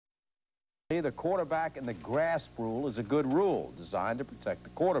The quarterback in the grasp rule is a good rule designed to protect the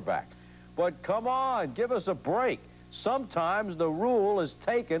quarterback. But come on, give us a break. Sometimes the rule is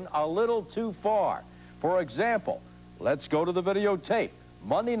taken a little too far. For example, let's go to the videotape.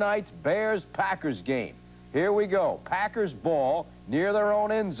 Monday night's Bears-Packers game. Here we go. Packers ball near their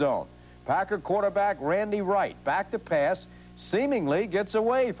own end zone. Packer quarterback Randy Wright, back to pass, seemingly gets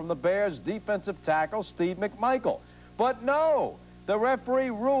away from the Bears defensive tackle Steve McMichael. But no, the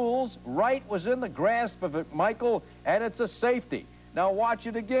referee rules Wright was in the grasp of McMichael, and it's a safety. Now watch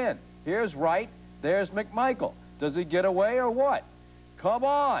it again. Here's Wright, there's McMichael. Does he get away or what? Come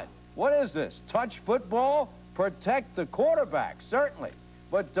on. What is this? Touch football? Protect the quarterback, certainly,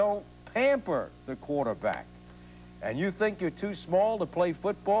 but don't pamper the quarterback. And you think you're too small to play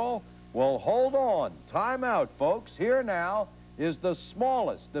football? Well, hold on. Time out, folks. Here now is the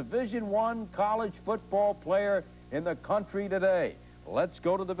smallest Division I college football player in the country today. Let's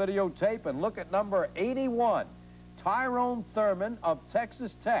go to the videotape and look at number 81, Tyron Thurmond of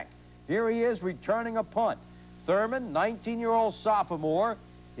Texas Tech. Here he is returning a punt. Thurmond, 19-year-old sophomore,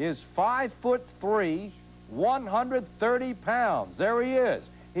 is 5'3", 130 pounds. There he is.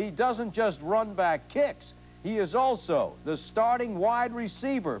 He doesn't just run back kicks. He is also the starting wide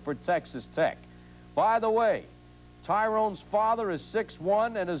receiver for Texas Tech. By the way, Tyron's father is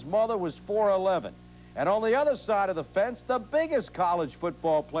 6'1", and his mother was 4'11". And on the other side of the fence, the biggest college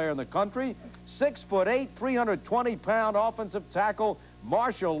football player in the country, 6'8", 320-pound offensive tackle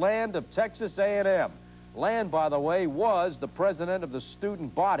Marshall Land of Texas A&M. Land, by the way, was the president of the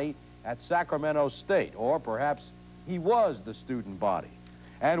student body at Sacramento State, or perhaps he was the student body.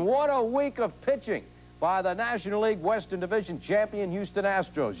 And what a week of pitching by the National League Western Division champion Houston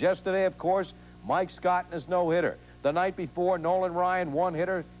Astros. Yesterday, of course, Mike Scott and his no-hitter. The night before, Nolan Ryan,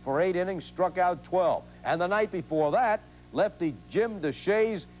 one-hitter for 8 innings, struck out 12. And the night before that, lefty Jim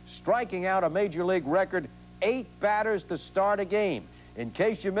DeShays striking out a Major League record 8 batters to start a game. In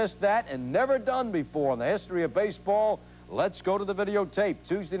case you missed that, and never done before in the history of baseball, let's go to the videotape.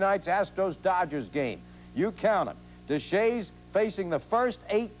 Tuesday night's Astros-Dodgers game. You count them. DeShays facing the first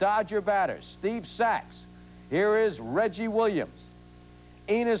 8 Dodger batters. Steve Sachs. Here is Reggie Williams.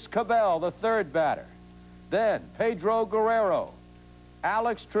 Enos Cabell, the 3rd batter. Then Pedro Guerrero,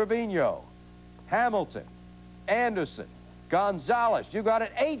 Alex Trevino, Hamilton, Anderson, Gonzalez. You got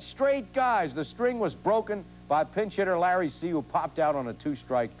it, 8 straight guys. The string was broken by pinch hitter Larry C., who popped out on a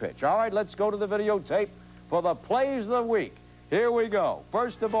 2-strike pitch. All right, let's go to the videotape for the plays of the week. Here we go.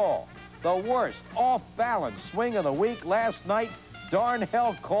 First of all, the worst off-balance swing of the week last night,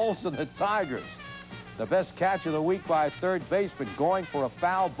 Darnell Coles and the Tigers. The best catch of the week by a third baseman going for a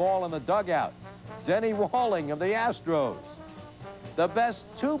foul ball in the dugout, Denny Walling of the Astros. The best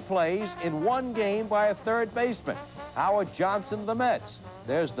 2 plays in one game by a third baseman, Howard Johnson of the Mets.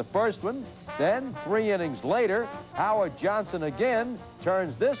 There's the first one. Then 3 innings later, Howard Johnson again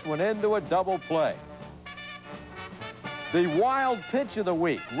turns this one into a double play. The wild pitch of the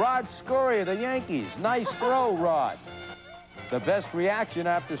week, Rod Scurry of the Yankees. Nice throw, Rod. The best reaction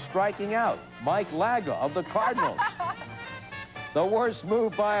after striking out, Mike Laga of the Cardinals. The worst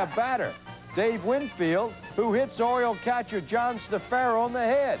move by a batter, Dave Winfield, who hits Oriole catcher John Stafaro on the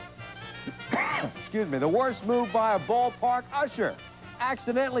head. Excuse me. The worst move by a ballpark usher,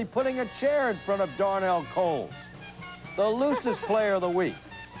 accidentally putting a chair in front of Darnell Coles. The loosest player of the week,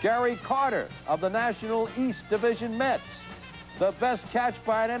 Gary Carter of the National East Division Mets. The best catch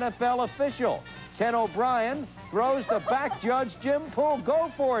by an NFL official, Ken O'Brien, throws to back judge Jim Poole. Go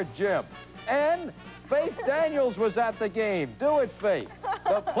for it, Jim. And Faith Daniels was at the game. Do it, Faith.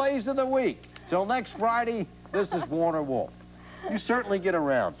 The plays of the week. Till next Friday, this is Warner Wolf. You certainly get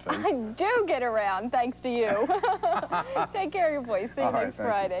around, Faith. I do get around, thanks to you. Take care of your voice. See you next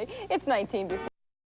Friday. It's 19 December.